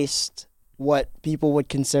not faced what people would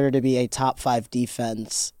consider to be a top 5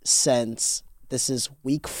 defense since this is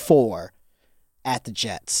week 4 at the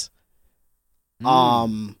Jets.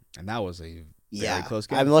 And that was a very close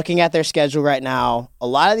game. I'm looking at their schedule right now. A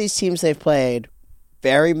lot of these teams they've played,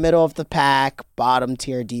 very middle of the pack, bottom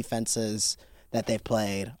tier defenses that they've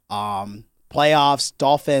played. Playoffs,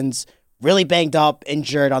 Dolphins, really banged up,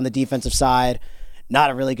 injured on the defensive side. Not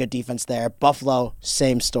a really good defense there. Buffalo,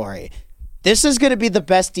 same story. This is going to be the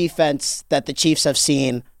best defense that the Chiefs have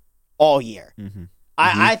seen all year.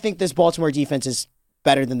 I think this Baltimore defense is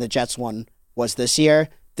better than the Jets one was this year.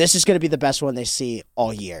 This is going to be the best one they see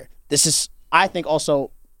all year. This is, I think, also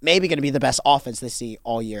maybe going to be the best offense they see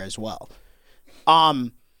all year as well. I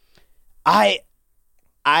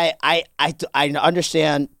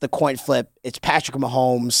understand the coin flip. It's Patrick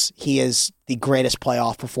Mahomes. He is the greatest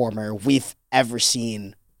playoff performer we've ever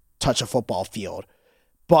seen touch a football field.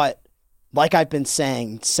 But like I've been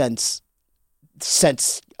saying since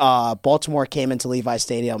Baltimore came into Levi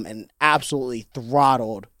Stadium and absolutely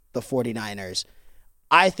throttled the 49ers,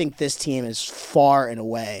 I think this team is far and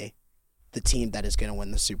away the team that is going to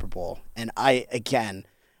win the Super Bowl. And I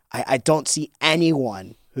don't see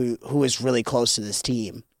anyone who is really close to this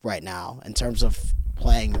team right now in terms of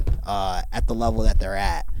playing at the level that they're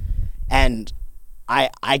at. And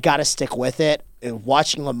I got to stick with it.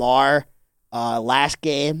 Watching Lamar, last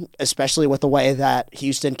game, especially with the way that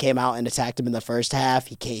Houston came out and attacked him in the first half.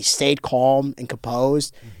 He stayed calm and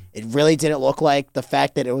composed. It really didn't look like the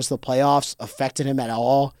fact that it was the playoffs affected him at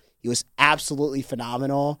all. He was absolutely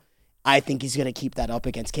phenomenal. I think he's going to keep that up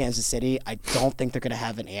against Kansas City. I don't think they're going to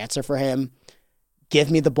have an answer for him.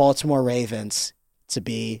 Give me the Baltimore Ravens to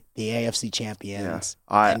be the AFC champions.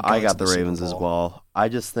 Yeah. I got the Ravens as well. I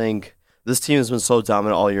just think this team has been so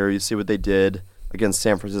dominant all year. You see what they did against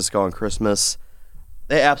San Francisco on Christmas.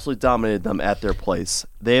 They absolutely dominated them at their place.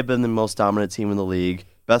 They have been the most dominant team in the league.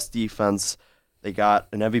 Best defense. They got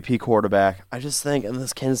an MVP quarterback. I just think in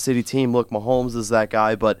this Kansas City team, look, Mahomes is that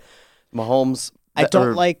guy, but Mahomes... I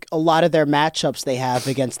don't like a lot of their matchups they have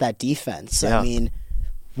against that defense. Yeah. I mean,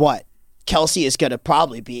 what? Kelsey is going to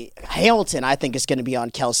probably be... Hamilton, I think, is going to be on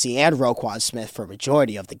Kelsey and Roquan Smith for a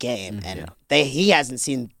majority of the game. And he hasn't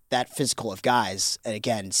seen that physical of guys, and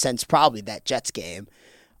again, since probably that Jets game.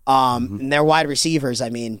 And their wide receivers, I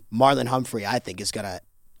mean, Marlon Humphrey, I think, is going to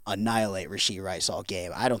annihilate Rashee Rice all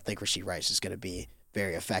game. I don't think Rashee Rice is going to be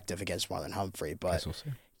very effective against Marlon Humphrey, but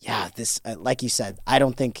this, like you said, I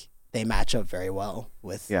don't think they match up very well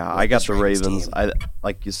with. Yeah, I got the Ravens.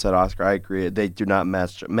 Like you said, Oscar, I agree. They do not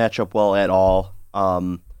match up well at all.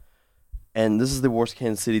 And this is the worst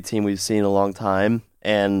Kansas City team we've seen in a long time,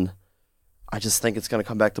 and I just think it's going to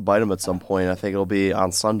come back to bite them at some point. I think it'll be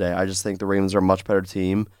on Sunday. I just think the Ravens are a much better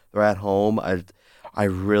team. They're at home. I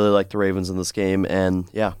really like the Ravens in this game, and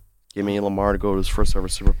give me Lamar to go to his first ever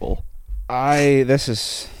Super Bowl. This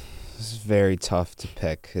is very tough to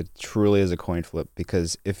pick. It truly is a coin flip,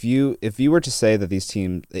 because if you were to say that these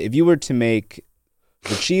teams, if you were to make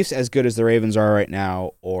the Chiefs as good as the Ravens are right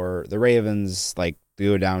now, or the Ravens like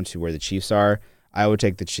go down to where the Chiefs are, I would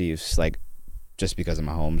take the Chiefs, like just because of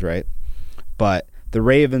Mahomes, right? But the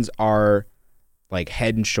Ravens are like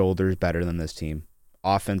head and shoulders better than this team,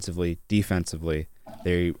 offensively, defensively.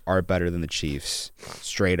 They are better than the Chiefs,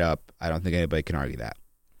 straight up. I don't think anybody can argue that.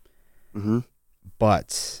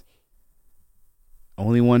 But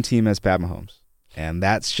only one team has Pat Mahomes, and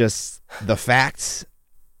that's just the facts.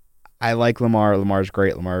 I like Lamar. Lamar's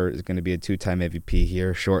great. Lamar is going to be a 2-time MVP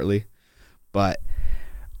here shortly, but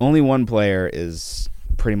only one player is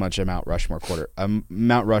pretty much a Mount Rushmore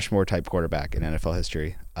type quarterback in NFL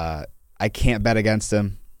history. I can't bet against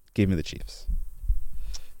him. Give me the Chiefs.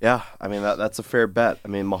 Yeah, I mean that's a fair bet. I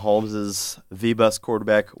mean, Mahomes is the best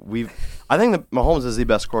quarterback I think that Mahomes is the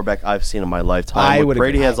best quarterback I've seen in my lifetime.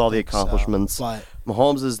 Brady has all the accomplishments. But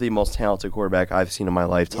Mahomes is the most talented quarterback I've seen in my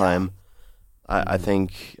lifetime. Yeah. I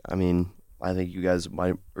think you guys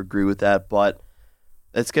might agree with that, but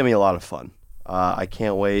it's gonna be a lot of fun. I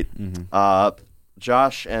can't wait.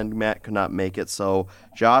 Josh and Matt could not make it, so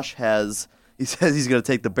Josh says he's gonna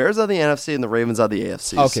take the Bears out of the NFC and the Ravens out of the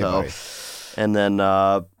AFC. Okay, buddy. And then,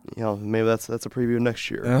 maybe that's a preview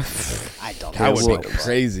next year. I don't know. That would be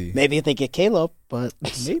crazy. Maybe if they get Caleb, but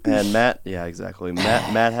maybe. And Matt, yeah, exactly.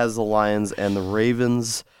 Matt has the Lions and the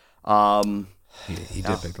Ravens. He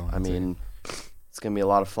did pick the Lions. I mean, it's going to be a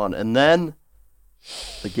lot of fun. And then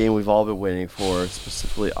the game we've all been waiting for,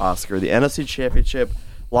 specifically Oscar, the NFC Championship.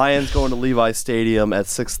 Lions going to Levi Stadium at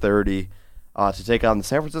 6:30 to take on the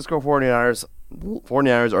San Francisco 49ers.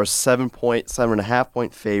 49ers are 7.5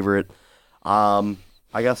 point favorite.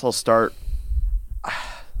 I guess I'll start.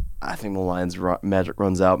 I think the Lions' magic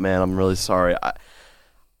runs out, man. I'm really sorry.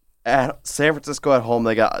 At San Francisco at home,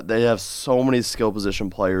 they have so many skill position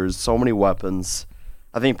players, so many weapons.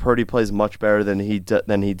 I think Purdy plays much better than he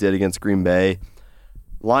did against Green Bay.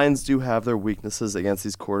 Lions do have their weaknesses against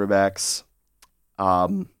these quarterbacks.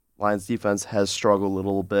 Lions defense has struggled a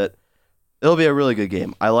little bit. It'll be a really good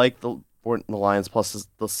game. I like the Lions plus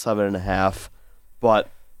the 7.5, but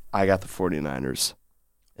I got the 49ers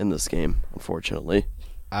in this game, unfortunately.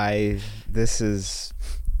 This is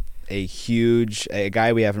a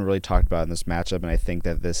guy we haven't really talked about in this matchup, and I think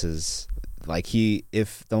that this is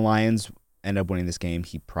if the Lions end up winning this game,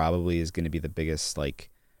 he probably is going to be the biggest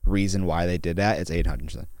reason why they did that. It's Aiden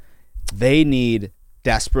Hutchinson. They need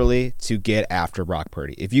desperately to get after Brock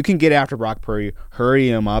Purdy. If you can get after Brock Purdy, hurry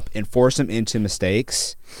him up and force him into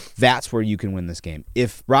mistakes, that's where you can win this game.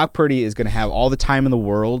 If Brock Purdy is going to have all the time in the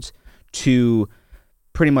world to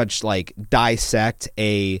pretty much dissect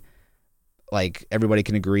everybody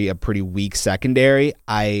can agree, a pretty weak secondary,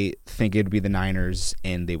 I think it'd be the Niners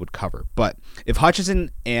and they would cover. But if Hutchinson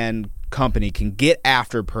and company can get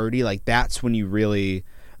after Purdy, that's when we're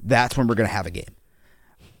going to have a game.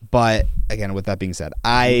 But again, with that being said,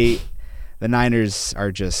 the Niners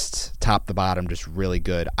are just top to bottom, just really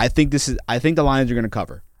good. I think the Lions are going to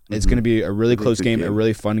cover. It's going to be a really close game, a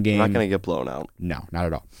really fun game. Not going to get blown out. No, not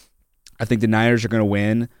at all. I think the Niners are going to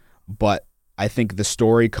win, but I think the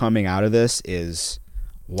story coming out of this is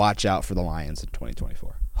watch out for the Lions in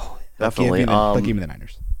 2024. Definitely. Give me the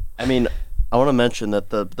Niners. I mean, I want to mention that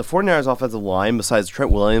the 49ers offensive line, besides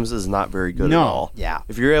Trent Williams, is not very good at all. Yeah.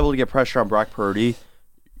 If you're able to get pressure on Brock Purdy,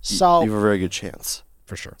 you have a very good chance.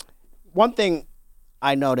 For sure. One thing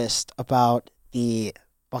I noticed about the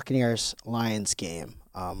Buccaneers-Lions game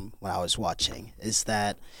when I was watching is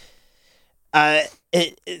that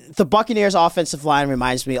the Buccaneers offensive line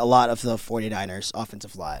reminds me a lot of the 49ers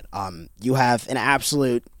offensive line. You have an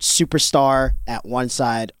absolute superstar at one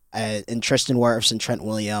side in Tristan Wirfs and Trent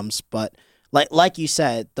Williams, but like you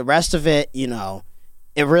said, the rest of it,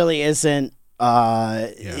 it really isn't.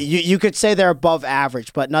 You could say they're above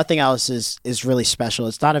average, but nothing else is really special.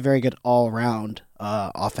 It's not a very good all-around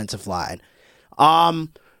offensive line.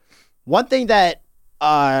 One thing that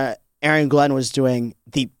Aaron Glenn was doing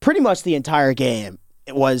pretty much the entire game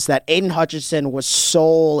was that Aiden Hutchinson was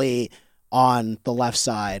solely on the left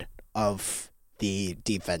side of the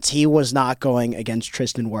defense. He was not going against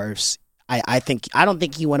Tristan Wirfs. I don't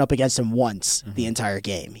think he went up against him once the entire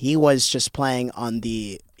game. He was just playing on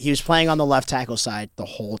the left tackle side the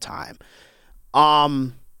whole time.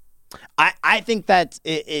 I think that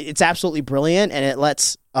it's absolutely brilliant, and it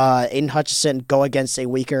lets Aiden Hutchinson go against a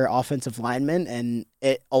weaker offensive lineman, and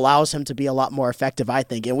it allows him to be a lot more effective, I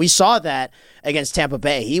think. And we saw that against Tampa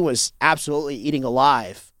Bay. He was absolutely eating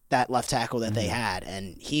alive that left tackle that they had,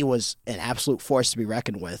 and he was an absolute force to be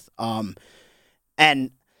reckoned with.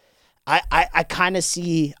 And I kind of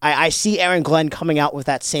see Aaron Glenn coming out with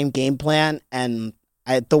that same game plan, and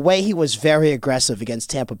the way he was very aggressive against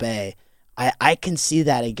Tampa Bay, I can see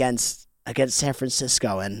that against San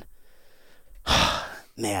Francisco. And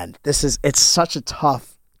man, it's such a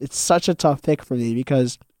tough pick for me,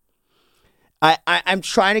 because I'm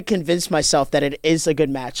trying to convince myself that it is a good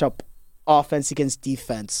matchup, offense against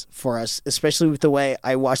defense for us, especially with the way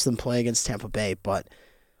I watched them play against Tampa Bay. But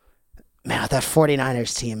man, that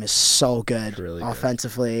 49ers team is so good really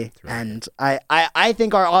offensively. Good. And I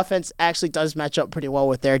think our offense actually does match up pretty well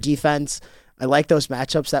with their defense. I like those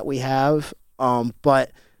matchups that we have.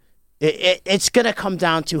 But it's going to come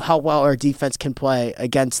down to how well our defense can play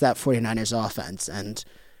against that 49ers offense. And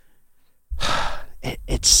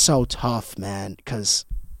it's so tough, man, because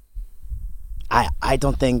I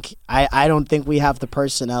don't think we have the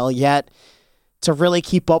personnel yet to really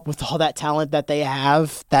keep up with all that talent that they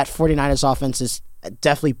have. That 49ers offense is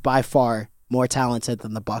definitely by far more talented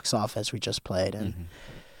than the Bucs offense we just played. And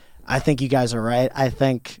I think you guys are right. I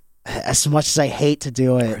think, as much as I hate to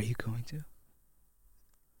do it. Are you going to?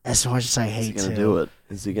 As much as I hate to. Is he going to do it?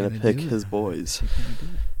 Is he going to pick his boys?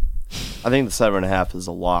 I think the 7.5 is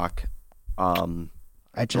a lock. The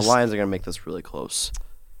Lions are going to make this really close.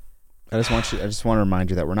 I just want to remind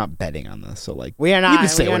you that we're not betting on this. So we are not. You can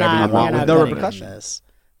say whatever you want with no repercussions.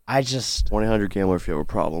 1-800-GAMBLER if you have a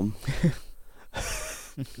problem.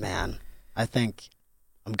 Man, I think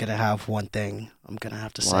I'm gonna have one thing I'm gonna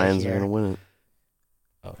have to say here. Lions are gonna win it.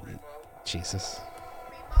 Oh, Jesus!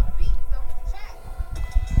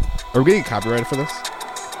 Are we getting copyrighted for this?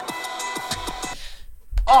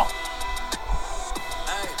 Oh.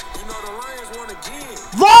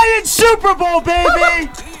 Lions Super Bowl,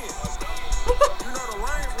 baby!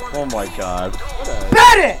 Oh my God!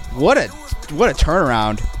 Bet it! What a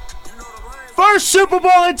turnaround! First Super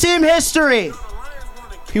Bowl in team history.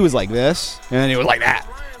 He was like this, and then he was like that.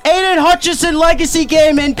 Aiden Hutchinson legacy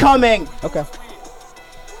game incoming. Okay.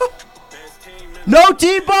 No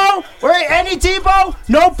Debo or any Debo,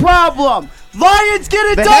 no problem. Lions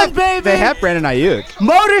get it done, baby. They have Brandon Ayuk.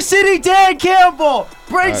 Motor City Dan Campbell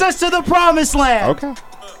brings us to the promised land. Okay.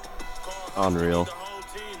 Unreal.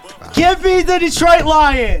 Wow. Give me the Detroit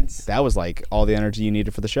Lions. That was like all the energy you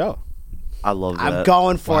needed for the show. I love that. I'm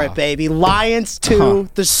going for it, baby. Lions to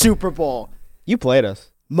the Super Bowl. You played us.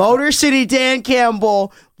 Motor City Dan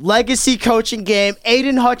Campbell, legacy coaching game.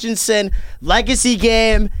 Aiden Hutchinson, legacy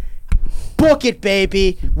game. Book it,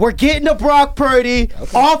 baby. We're getting to Brock Purdy.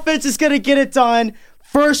 Okay. Offense is going to get it done.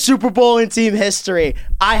 First Super Bowl in team history.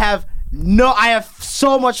 I have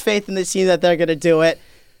so much faith in this team that they're going to do it.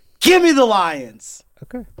 Give me the Lions.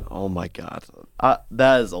 Okay. Oh my God.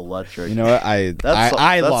 That is electric. You know what? I love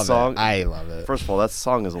it. I love it. First of all, that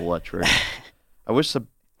song is electric. I wish the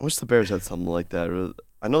Bears had something like that.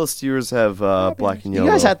 I know the Steelers have black and yellow.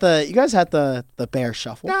 You guys had the Bears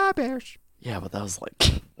shuffle. Yeah, Bears. Yeah, but that was like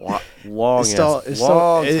long.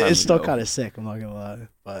 It's still kind of sick. I'm not gonna lie,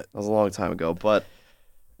 but that was a long time ago. But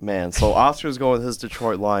man, so Oscar's going with his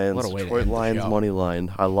Detroit Lions. What a way Detroit to Lions money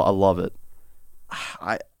line. I love it.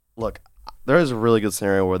 There is a really good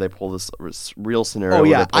scenario where they pull this real scenario. Oh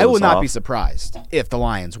yeah, I will not be surprised if the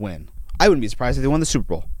Lions win. I wouldn't be surprised if they won the Super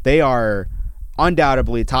Bowl. They are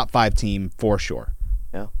undoubtedly top 5 team for sure.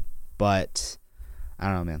 Yeah. But I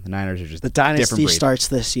don't know, man. The Niners are just the dynasty starts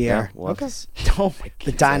this year. Yeah, well, okay. Oh my God.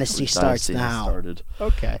 The dynasty starts now. Started.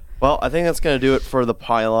 Okay. Well, I think that's going to do it for the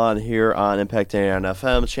Pylon here on Impact 89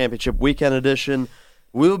 FM Championship Weekend Edition.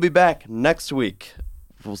 We will be back next week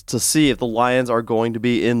to see if the Lions are going to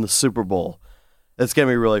be in the Super Bowl. It's going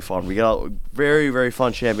to be really fun. We got a very, very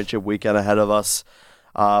fun championship weekend ahead of us.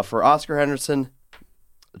 For Oscar Henderson,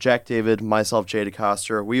 Jack David, myself, Jay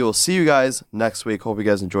DeCoster, we will see you guys next week. Hope you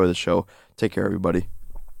guys enjoy the show. Take care, everybody.